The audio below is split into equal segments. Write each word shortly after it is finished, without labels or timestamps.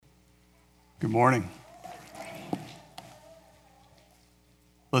Good morning.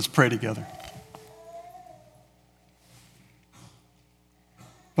 Let's pray together.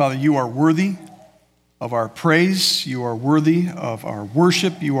 Father, you are worthy of our praise. You are worthy of our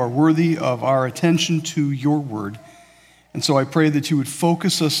worship. You are worthy of our attention to your word. And so I pray that you would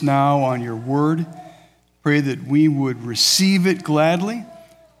focus us now on your word. Pray that we would receive it gladly,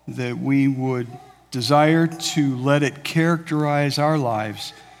 that we would desire to let it characterize our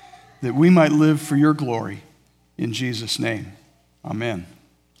lives, that we might live for your glory. In Jesus' name, amen.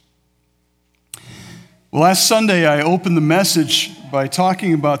 Well, last Sunday I opened the message by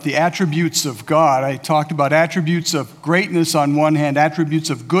talking about the attributes of God. I talked about attributes of greatness on one hand,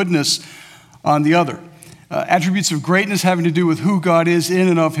 attributes of goodness on the other. Attributes of greatness having to do with who God is in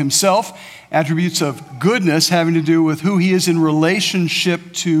and of himself. Attributes of goodness having to do with who he is in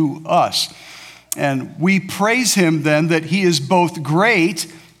relationship to us. And we praise him then that he is both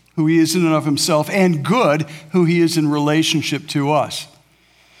great, who he is in and of himself, and good, who he is in relationship to us.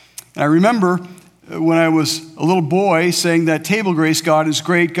 And I remember when I was a little boy saying that table grace, God is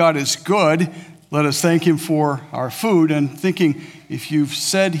great, God is good, let us thank him for our food, and thinking, if you've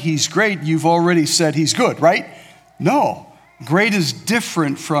said he's great, you've already said he's good, right? No, great is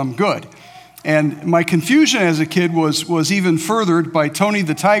different from good. And my confusion as a kid was even furthered by Tony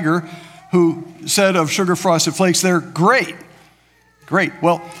the Tiger, who said of Sugar Frosted Flakes, they're great. Great.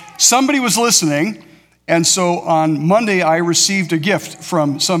 Well, somebody was listening, and so on Monday I received a gift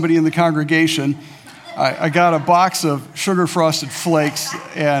from somebody in the congregation. I got a box of Sugar Frosted Flakes,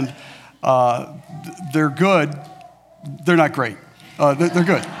 and they're good. They're not great. They're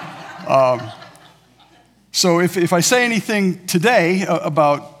good. So if I say anything today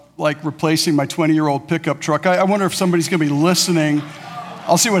about like replacing my 20-year-old pickup truck, I wonder if somebody's going to be listening.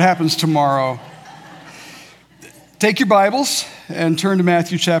 I'll see what happens tomorrow. Take your Bibles and turn to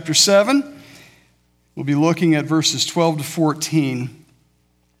Matthew chapter 7. We'll be looking at verses 12 to 14.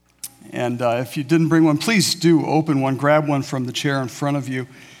 And if you didn't bring one, please do open one. Grab one from the chair in front of you.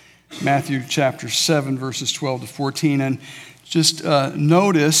 Matthew chapter 7, verses 12 to 14. And just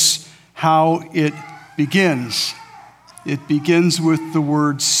notice how it begins. It begins with the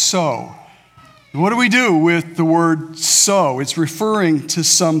word so. What do we do with the word so? It's referring to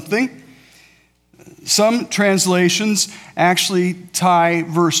something. Some translations actually tie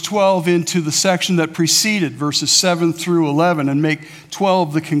verse 12 into the section that preceded verses 7 through 11 and make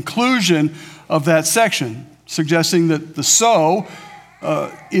 12 the conclusion of that section, suggesting that the so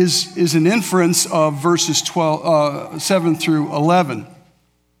is an inference of verses 7 through 11.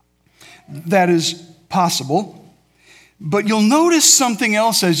 That is possible. But you'll notice something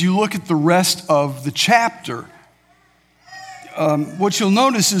else as you look at the rest of the chapter. What you'll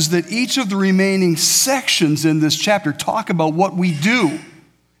notice is that each of the remaining sections in this chapter talk about what we do.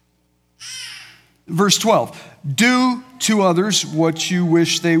 Verse 12, do to others what you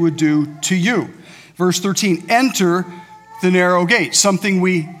wish they would do to you. Verse 13, enter the narrow gate, something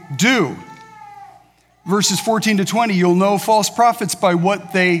we do. Verses 14 to 20, you'll know false prophets by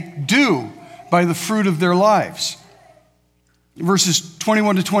what they do, by the fruit of their lives. Verses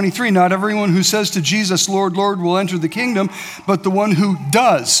 21 to 23, not everyone who says to Jesus, Lord, Lord, will enter the kingdom, but the one who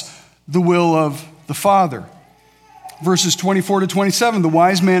does the will of the Father. Verses 24 to 27, the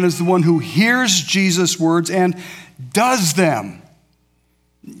wise man is the one who hears Jesus' words and does them.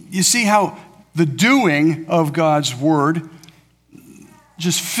 You see how the doing of God's word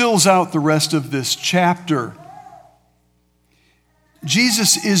just fills out the rest of this chapter.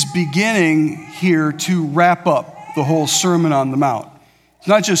 Jesus is beginning here to wrap up the whole Sermon on the Mount. It's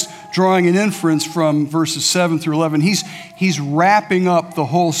not just drawing an inference from verses 7 through 11. He's wrapping up the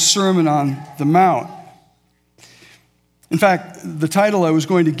whole Sermon on the Mount. In fact, the title I was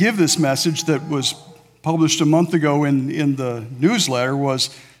going to give this message that was published a month ago in the newsletter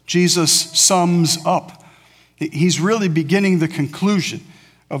was Jesus Sums Up. He's really beginning the conclusion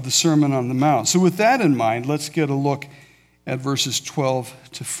of the Sermon on the Mount. So with that in mind, let's get a look at verses 12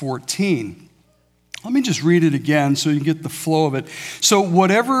 to 14. Let me just read it again so you can get the flow of it. So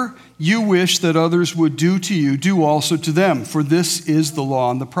whatever you wish that others would do to you, do also to them, for this is the law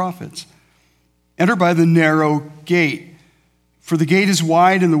and the prophets. Enter by the narrow gate, for the gate is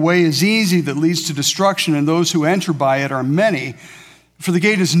wide and the way is easy that leads to destruction, and those who enter by it are many. For the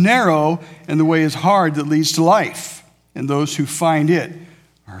gate is narrow and the way is hard that leads to life, and those who find it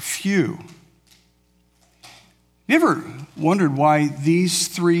are few. You ever wondered why these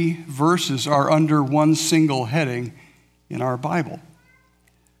three verses are under one single heading in our Bible?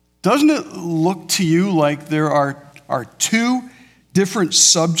 Doesn't it look to you like there are two different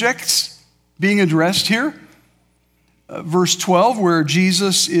subjects being addressed here? Verse 12, where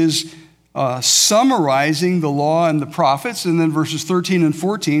Jesus is summarizing the law and the prophets, and then verses 13 and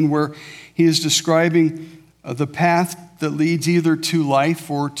 14, where he is describing the path that leads either to life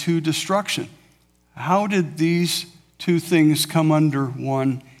or to destruction. How did these two things come under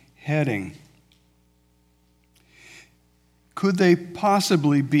one heading? Could they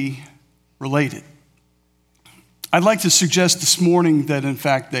possibly be related? I'd like to suggest this morning that, in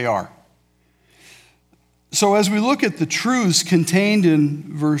fact, they are. So as we look at the truths contained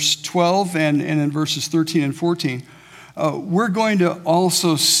in verse 12 and in verses 13 and 14, we're going to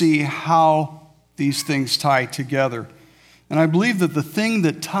also see how these things tie together. And I believe that the thing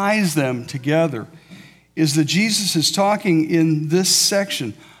that ties them together is that Jesus is talking in this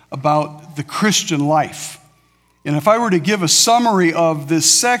section about the Christian life. And if I were to give a summary of this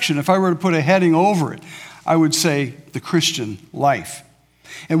section, if I were to put a heading over it, I would say the Christian life.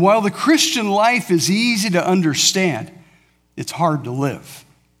 And while the Christian life is easy to understand, it's hard to live.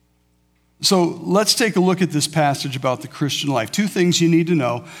 So let's take a look at this passage about the Christian life. Two things you need to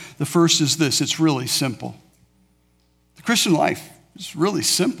know. The first is this: it's really simple. The Christian life is really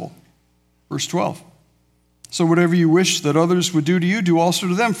simple. Verse 12. So whatever you wish that others would do to you, do also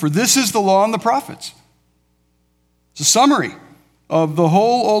to them, for this is the law and the prophets. It's a summary of the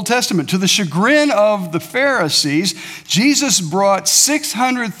whole Old Testament. To the chagrin of the Pharisees, Jesus brought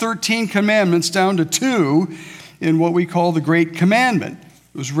 613 commandments down to 2 in what we call the Great Commandment.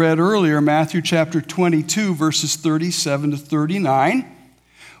 It was read earlier, Matthew chapter 22, verses 37 to 39,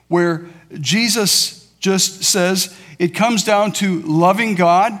 where Jesus just says it comes down to loving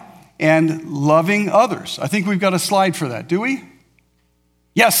God and loving others. I think we've got a slide for that, do we?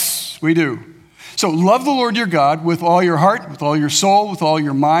 Yes, we do. So love the Lord your God with all your heart, with all your soul, with all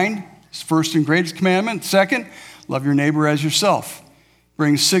your mind. It's first and greatest commandment. Second, love your neighbor as yourself.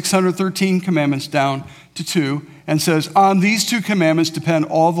 Brings 613 commandments down to 2 and says, on these 2 commandments depend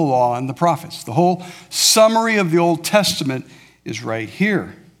all the law and the prophets. The whole summary of the Old Testament is right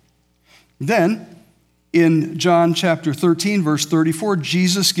here. Then, in John chapter 13, verse 34,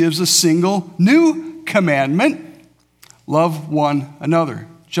 Jesus gives a single new commandment: love one another.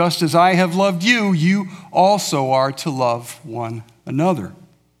 Just as I have loved you, you also are to love one another.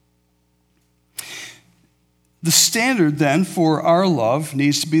 The standard then for our love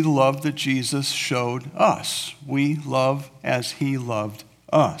needs to be the love that Jesus showed us. We love as he loved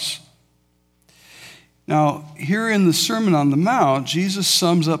us. Now, here in the Sermon on the Mount, Jesus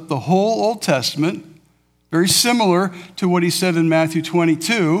sums up the whole Old Testament, very similar to what he said in Matthew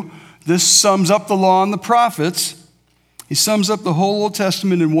 22. This sums up the law and the prophets. He sums up the whole Old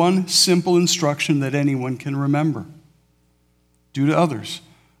Testament in one simple instruction that anyone can remember. Do to others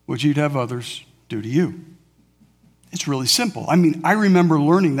what you'd have others do to you. It's really simple. I mean, I remember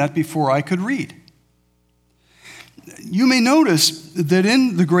learning that before I could read. You may notice that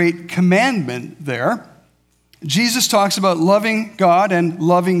in the Great Commandment there, Jesus talks about loving God and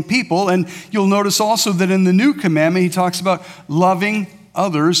loving people, and you'll notice also that in the New Commandment, he talks about loving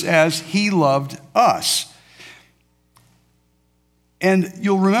others as he loved us. And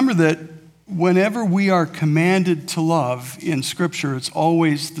you'll remember that whenever we are commanded to love in Scripture, it's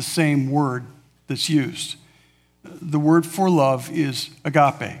always the same word that's used. The word for love is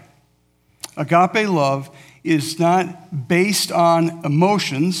agape. Agape love is not based on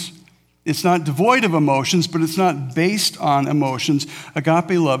emotions. It's not devoid of emotions, but it's not based on emotions.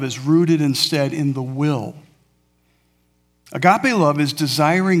 Agape love is rooted instead in the will. Agape love is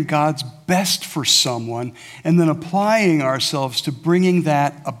desiring God's best for someone and then applying ourselves to bringing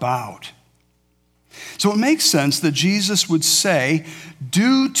that about. So it makes sense that Jesus would say,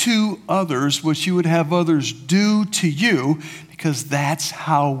 do to others what you would have others do to you, because that's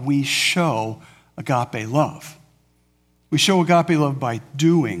how we show agape love. We show agape love by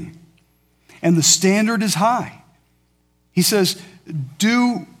doing. And the standard is high. He says,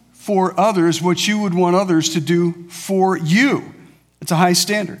 do for others what you would want others to do for you. It's a high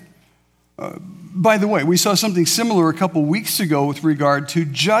standard. By the way, we saw something similar a couple weeks ago with regard to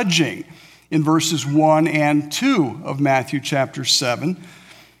judging in verses 1 and 2 of Matthew chapter 7.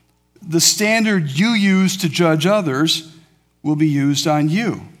 The standard you use to judge others will be used on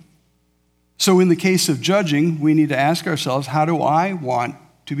you. So in the case of judging, we need to ask ourselves, how do I want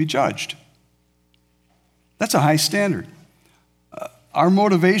to be judged? That's a high standard. Our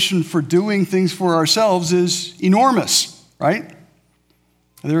motivation for doing things for ourselves is enormous, right?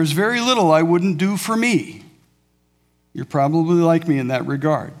 There is very little I wouldn't do for me. You're probably like me in that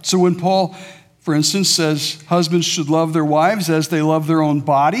regard. So when Paul, for instance, says husbands should love their wives as they love their own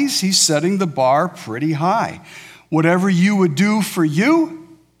bodies, he's setting the bar pretty high. Whatever you would do for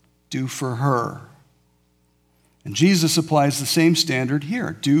you, do for her. And Jesus applies the same standard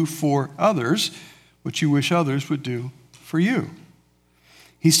here. Do for others what you wish others would do for you.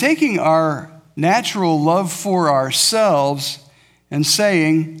 He's taking our natural love for ourselves and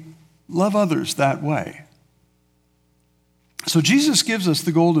saying, love others that way. So Jesus gives us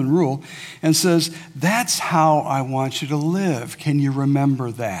the golden rule and says, that's how I want you to live. Can you remember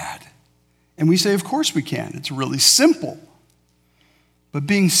that? And we say, of course we can. It's really simple. But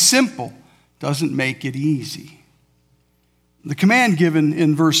being simple doesn't make it easy. The command given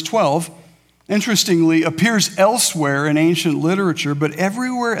in verse 12, interestingly, appears elsewhere in ancient literature, but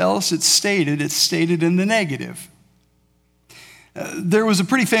everywhere else it's stated in the negative. There was a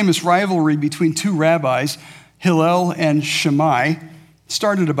pretty famous rivalry between two rabbis, Hillel and Shammai.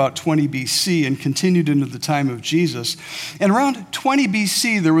 Started about 20 BC and continued into the time of Jesus. And around 20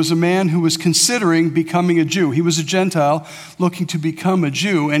 BC, there was a man who was considering becoming a Jew. He was a Gentile looking to become a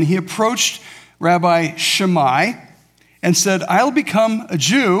Jew, and he approached Rabbi Shammai and said, I'll become a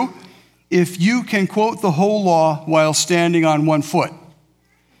Jew if you can quote the whole law while standing on one foot.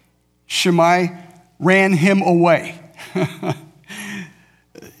 Shammai ran him away.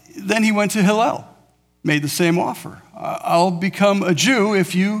 Then he went to Hillel, made the same offer. I'll become a Jew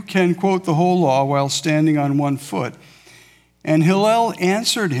if you can quote the whole law while standing on one foot. And Hillel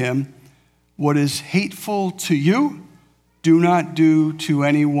answered him, what is hateful to you, do not do to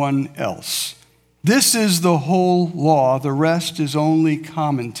anyone else. This is the whole law. The rest is only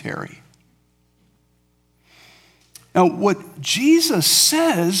commentary. Now, what Jesus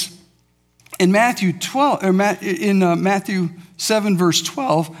says in Matthew 7, verse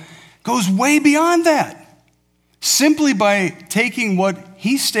 12, goes way beyond that. Simply by taking what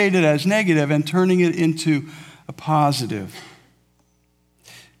he stated as negative and turning it into a positive.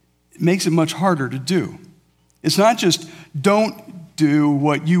 It makes it much harder to do. It's not just don't do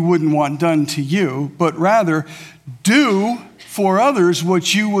what you wouldn't want done to you, but rather do for others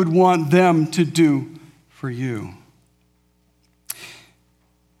what you would want them to do for you.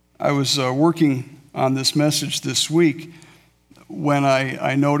 I was working on this message this week when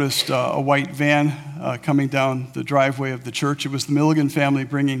I noticed a white van coming down the driveway of the church. It was the Milligan family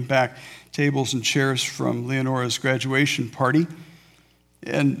bringing back tables and chairs from Leonora's graduation party.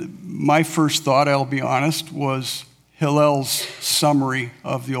 And my first thought, I'll be honest, was Hillel's summary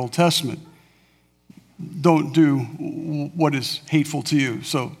of the Old Testament. Don't do what is hateful to you,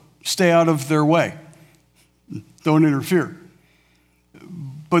 so stay out of their way. Don't interfere.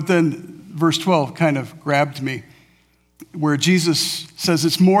 But then verse 12 kind of grabbed me, where Jesus says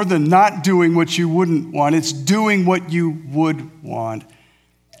it's more than not doing what you wouldn't want, it's doing what you would want.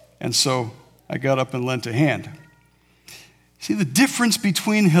 And so I got up and lent a hand. See the difference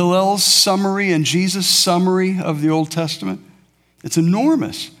between Hillel's summary and Jesus' summary of the Old Testament? It's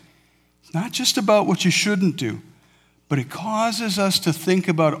enormous. It's not just about what you shouldn't do, but it causes us to think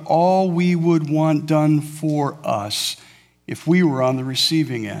about all we would want done for us if we were on the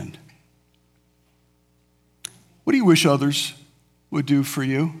receiving end. What do you wish others would do for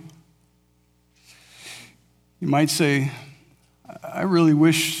you? You might say, I really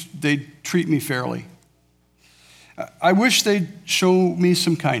wish they'd treat me fairly. I wish they'd show me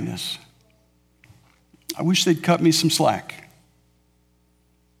some kindness. I wish they'd cut me some slack.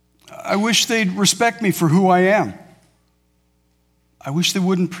 I wish they'd respect me for who I am. I wish they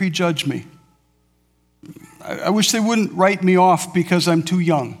wouldn't prejudge me. I wish they wouldn't write me off because I'm too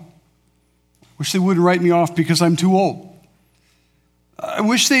young. I wish they wouldn't write me off because I'm too old. I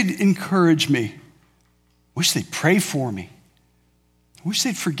wish they'd encourage me. I wish they'd pray for me. I wish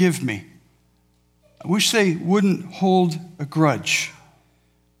they'd forgive me. I wish they wouldn't hold a grudge.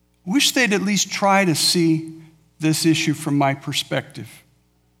 I wish they'd at least try to see this issue from my perspective.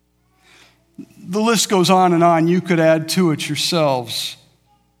 The list goes on and on. You could add to it yourselves.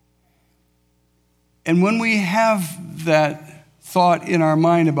 And when we have that thought in our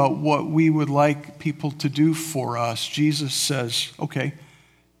mind about what we would like people to do for us, Jesus says, okay,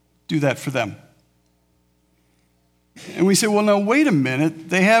 do that for them. And we say, well, now, wait a minute.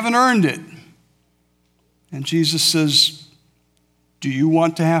 They haven't earned it. And Jesus says, do you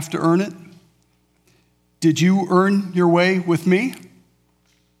want to have to earn it? Did you earn your way with me?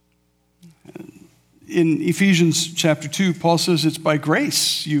 In Ephesians chapter 2, Paul says it's by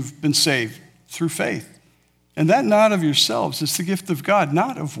grace you've been saved through faith. And that not of yourselves, it's the gift of God,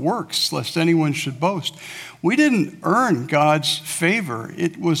 not of works, lest anyone should boast. We didn't earn God's favor.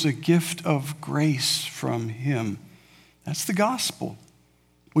 It was a gift of grace from him. That's the gospel.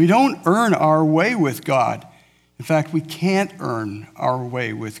 We don't earn our way with God. In fact, we can't earn our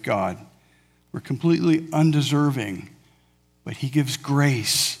way with God. We're completely undeserving, but he gives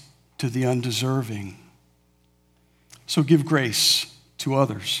grace to the undeserving. So give grace to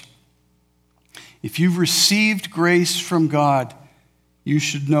others. If you've received grace from God, you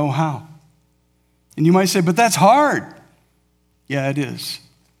should know how. And you might say, but that's hard. Yeah, it is.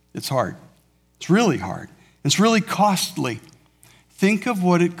 It's hard. It's really hard. It's really costly. Think of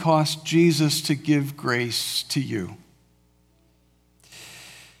what it cost Jesus to give grace to you.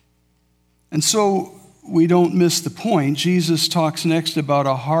 And so we don't miss the point. Jesus talks next about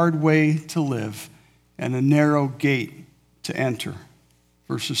a hard way to live and a narrow gate to enter.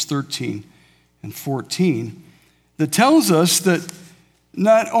 Verses 13 and 14. That tells us that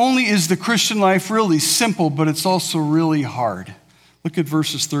not only is the Christian life really simple, but it's also really hard. Look at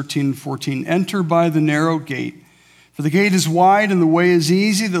verses 13 and 14. Enter by the narrow gate, for the gate is wide and the way is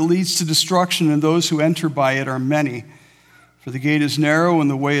easy that leads to destruction, and those who enter by it are many. For the gate is narrow and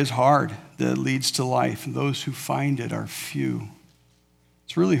the way is hard that leads to life, and those who find it are few.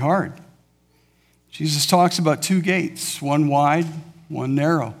 It's really hard. Jesus talks about two gates, one wide, one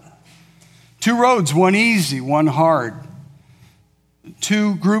narrow. Two roads, one easy, one hard.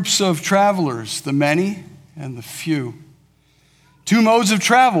 Two groups of travelers, the many and the few. Two modes of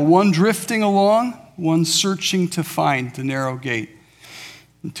travel, one drifting along, one searching to find the narrow gate.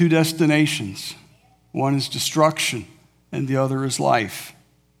 And two destinations, one is destruction and the other is life.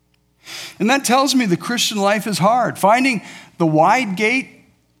 And that tells me the Christian life is hard. Finding the wide gate,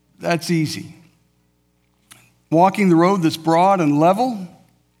 that's easy. Walking the road that's broad and level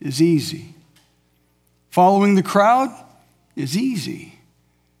is easy. Following the crowd is easy.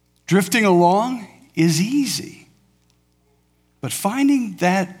 Drifting along is easy. But finding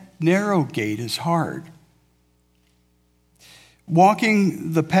that narrow gate is hard.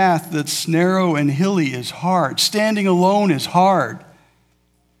 Walking the path that's narrow and hilly is hard. Standing alone is hard.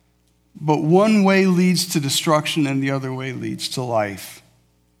 But one way leads to destruction and the other way leads to life.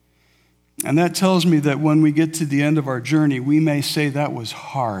 And that tells me that when we get to the end of our journey, we may say that was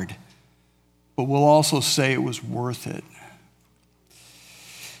hard, but we'll also say it was worth it.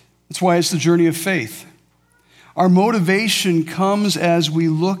 That's why it's the journey of faith. Our motivation comes as we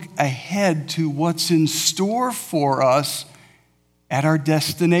look ahead to what's in store for us at our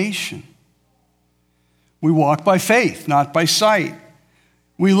destination. We walk by faith, not by sight.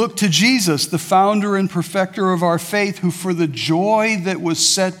 We look to Jesus, the founder and perfecter of our faith, who for the joy that was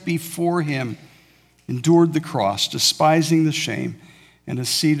set before him endured the cross, despising the shame, and is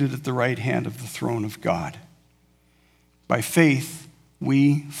seated at the right hand of the throne of God. By faith,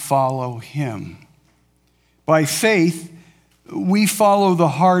 we follow him. By faith, we follow the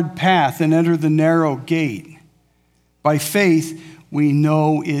hard path and enter the narrow gate. By faith, we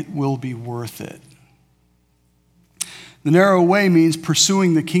know it will be worth it. The narrow way means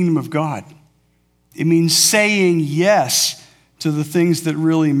pursuing the kingdom of God. It means saying yes to the things that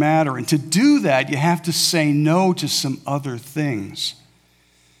really matter. And to do that, you have to say no to some other things.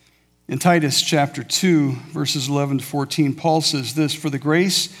 In Titus chapter 2, verses 11 to 14, Paul says this, "For the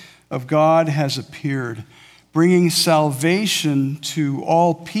grace of God has appeared, bringing salvation to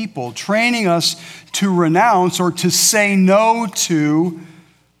all people, training us to renounce or to say no to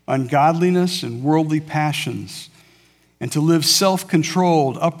ungodliness and worldly passions, and to live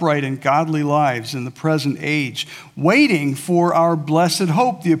self-controlled, upright, and godly lives in the present age, waiting for our blessed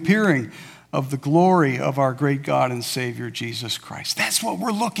hope, the appearing of the glory of our great God and Savior, Jesus Christ." That's what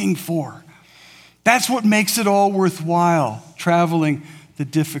we're looking for. That's what makes it all worthwhile, traveling the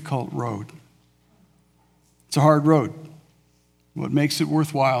difficult road. It's a hard road. What makes it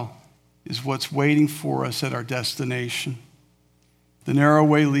worthwhile is what's waiting for us at our destination. The narrow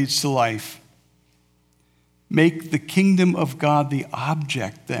way leads to life. Make the kingdom of God the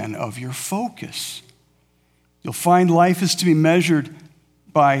object, then, of your focus. You'll find life is to be measured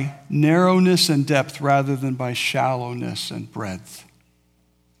by narrowness and depth rather than by shallowness and breadth.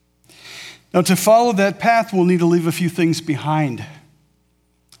 Now, to follow that path, we'll need to leave a few things behind.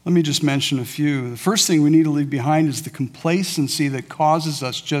 Let me just mention a few. The first thing we need to leave behind is the complacency that causes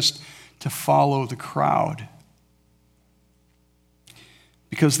us just to follow the crowd.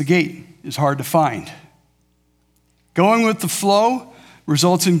 Because the gate is hard to find. Going with the flow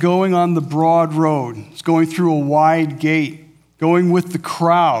results in going on the broad road. It's going through a wide gate, going with the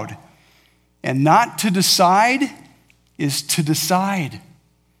crowd. And not to decide is to decide.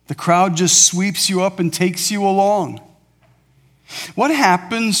 The crowd just sweeps you up and takes you along. What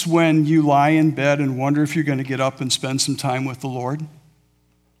happens when you lie in bed and wonder if you're going to get up and spend some time with the Lord?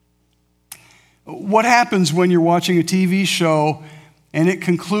 What happens when you're watching a TV show and it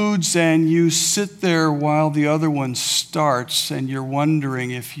concludes and you sit there while the other one starts and you're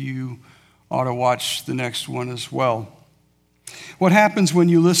wondering if you ought to watch the next one as well? What happens when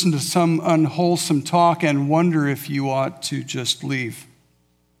you listen to some unwholesome talk and wonder if you ought to just leave?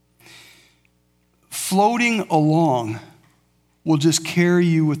 Floating along will just carry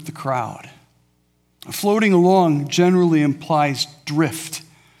you with the crowd. Floating along generally implies drift.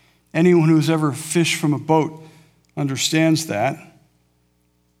 Anyone who's ever fished from a boat understands that.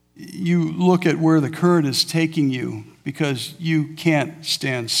 You look at where the current is taking you because you can't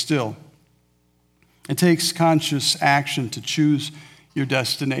stand still. It takes conscious action to choose your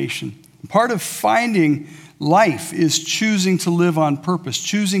destination. Part of finding life is choosing to live on purpose,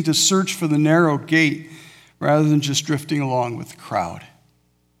 choosing to search for the narrow gate rather than just drifting along with the crowd.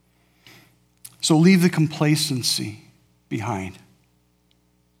 So leave the complacency behind.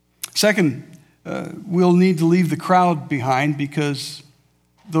 Second, we'll need to leave the crowd behind because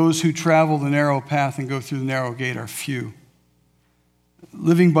those who travel the narrow path and go through the narrow gate are few.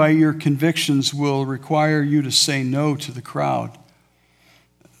 Living by your convictions will require you to say no to the crowd.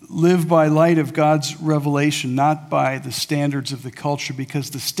 Live by light of God's revelation, not by the standards of the culture,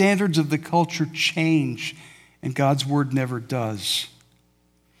 because the standards of the culture change and God's word never does.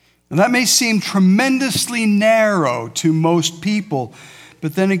 Now, that may seem tremendously narrow to most people,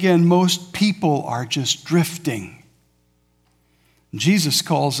 but then again, most people are just drifting. Jesus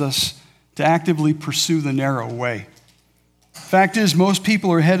calls us to actively pursue the narrow way. Fact is, most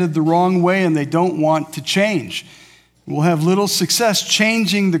people are headed the wrong way and they don't want to change. We'll have little success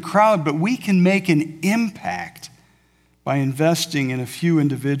changing the crowd, but we can make an impact by investing in a few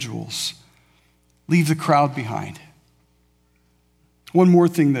individuals. Leave the crowd behind. One more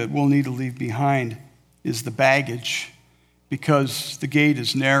thing that we'll need to leave behind is the baggage, because the gate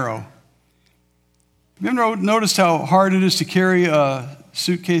is narrow. Have you ever noticed how hard it is to carry a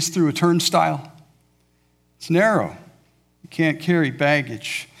suitcase through a turnstile? It's narrow. You can't carry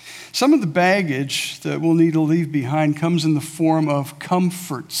baggage. Some of the baggage that we'll need to leave behind comes in the form of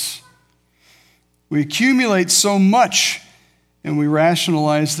comforts. We accumulate so much and we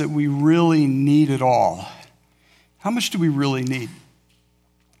rationalize that we really need it all. How much do we really need?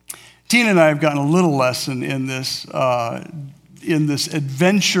 Tina and I have gotten a little lesson in this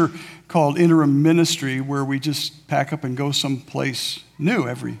adventure called interim ministry, where we just pack up and go someplace new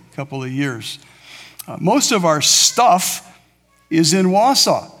every couple of years. Most of our stuff is in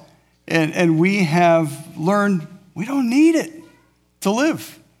Wausau, and we have learned we don't need it to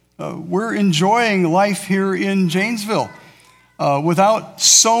live. We're enjoying life here in Janesville without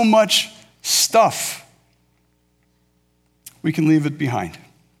so much stuff. We can leave it behind.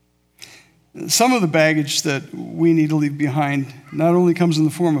 Some of the baggage that we need to leave behind not only comes in the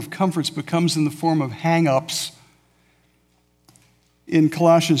form of comforts, but comes in the form of hang-ups. In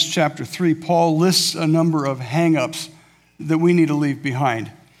Colossians chapter 3, Paul lists a number of hang-ups that we need to leave behind.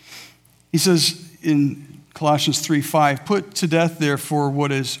 He says in Colossians 3:5, "Put to death, therefore,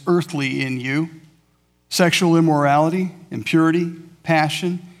 what is earthly in you, sexual immorality, impurity,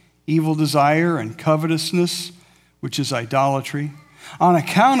 passion, evil desire, and covetousness, which is idolatry. On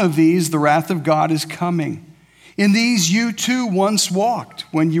account of these, the wrath of God is coming. In these you too once walked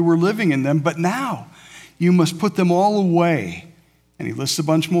when you were living in them, but now you must put them all away." And he lists a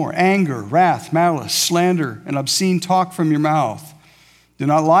bunch more: anger, wrath, malice, slander, and obscene talk from your mouth. Do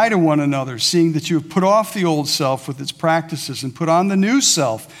not lie to one another, seeing that you have put off the old self with its practices and put on the new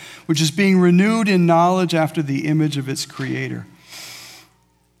self, which is being renewed in knowledge after the image of its creator.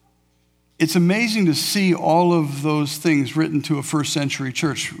 It's amazing to see all of those things written to a first century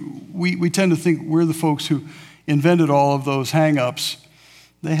church. We tend to think we're the folks who invented all of those hang-ups.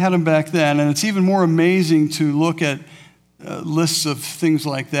 They had them back then, and it's even more amazing to look at lists of things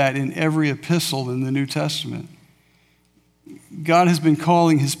like that in every epistle in the New Testament. God has been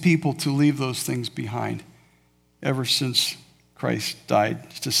calling his people to leave those things behind ever since Christ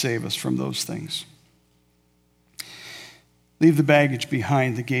died to save us from those things. Leave the baggage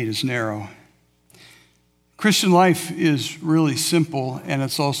behind. The gate is narrow. Christian life is really simple, and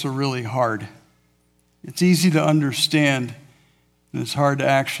it's also really hard. It's easy to understand, and it's hard to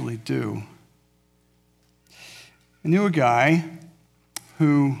actually do. I knew a guy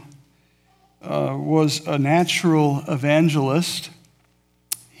who was a natural evangelist.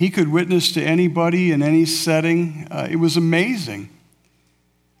 He could witness to anybody in any setting. It was amazing.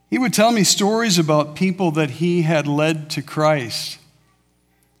 He would tell me stories about people that he had led to Christ.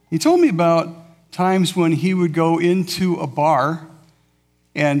 He told me about times when he would go into a bar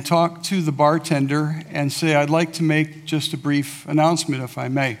and talk to the bartender and say, "I'd like to make just a brief announcement, if I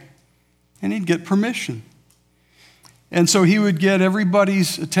may." And he'd get permission. And so he would get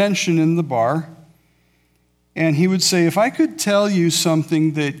everybody's attention in the bar, and he would say, "If I could tell you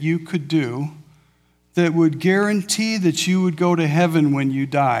something that you could do that would guarantee that you would go to heaven when you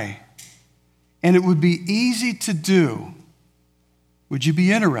die, and it would be easy to do, would you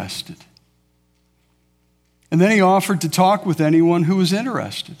be interested? And then he offered to talk with anyone who was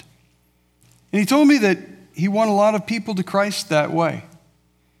interested. And he told me that he won a lot of people to Christ that way.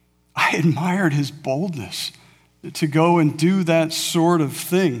 I admired his boldness to go and do that sort of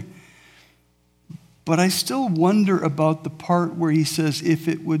thing. But I still wonder about the part where he says, if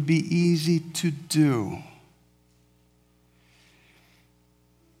it would be easy to do.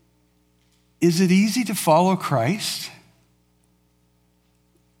 Is it easy to follow Christ?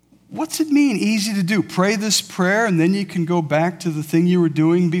 What's it mean, easy to do? Pray this prayer and then you can go back to the thing you were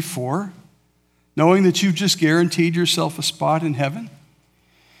doing before, knowing that you've just guaranteed yourself a spot in heaven?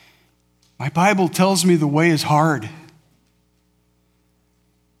 My Bible tells me the way is hard.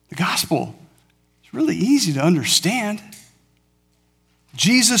 The gospel is really easy to understand.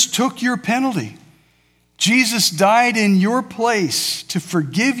 Jesus took your penalty. Jesus died in your place to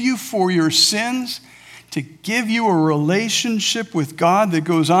forgive you for your sins, to give you a relationship with God that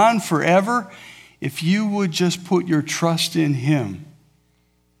goes on forever if you would just put your trust in him.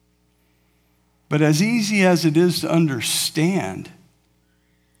 But as easy as it is to understand,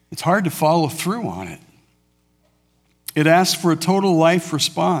 it's hard to follow through on it. It asks for a total life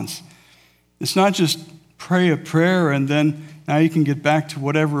response. It's not just pray a prayer and then now you can get back to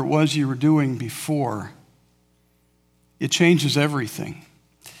whatever it was you were doing before. It changes everything.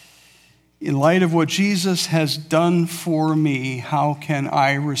 In light of what Jesus has done for me, how can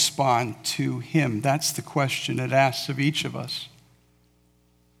I respond to him? That's the question it asks of each of us.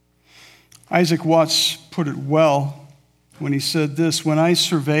 Isaac Watts put it well when he said this: when I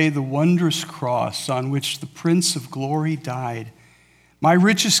survey the wondrous cross on which the Prince of Glory died, my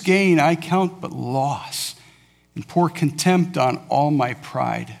richest gain I count but loss and pour contempt on all my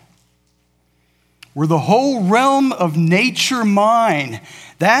pride. Were the whole realm of nature mine,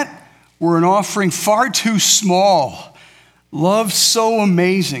 that were an offering far too small. Love so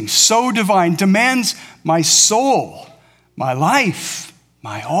amazing, so divine, demands my soul, my life,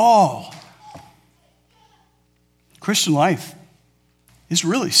 my all. Christian life is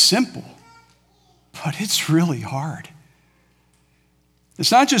really simple, but it's really hard.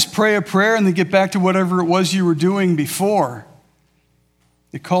 It's not just pray a prayer and then get back to whatever it was you were doing before.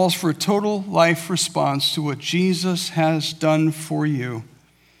 It calls for a total life response to what Jesus has done for you.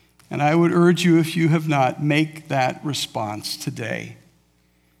 And I would urge you, if you have not, make that response today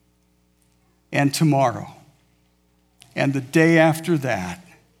and tomorrow and the day after that.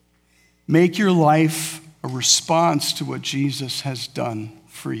 Make your life a response to what Jesus has done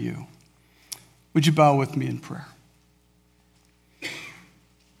for you. Would you bow with me in prayer?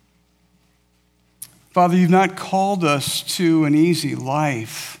 Father, you've not called us to an easy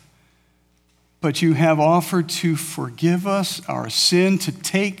life, but you have offered to forgive us our sin, to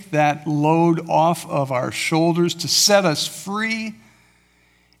take that load off of our shoulders, to set us free,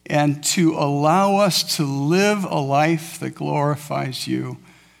 and to allow us to live a life that glorifies you,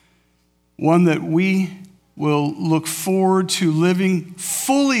 one that we will look forward to living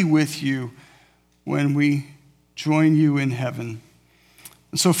fully with you when we join you in heaven.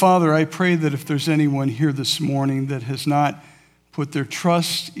 And so, Father, I pray that if there's anyone here this morning that has not put their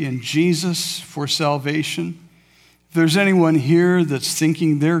trust in Jesus for salvation, if there's anyone here that's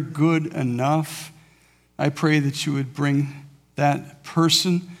thinking they're good enough, I pray that you would bring that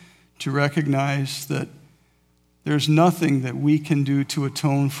person to recognize that there's nothing that we can do to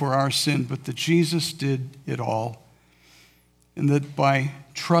atone for our sin, but that Jesus did it all. And that by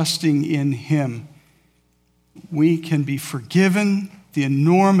trusting in him, we can be forgiven the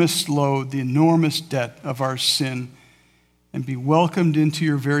enormous load, the enormous debt of our sin, and be welcomed into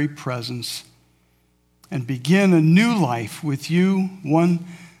your very presence and begin a new life with you, one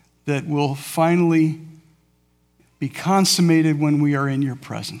that will finally be consummated when we are in your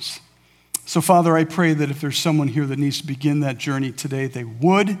presence. So, Father, I pray that if there's someone here that needs to begin that journey today, they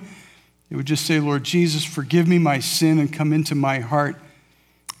would just say, Lord Jesus, forgive me my sin and come into my heart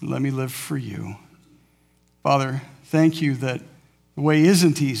and let me live for you. Father, thank you that the way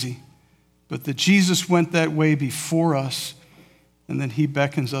isn't easy, but that Jesus went that way before us and that he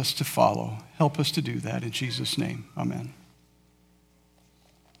beckons us to follow. Help us to do that in Jesus' name. Amen.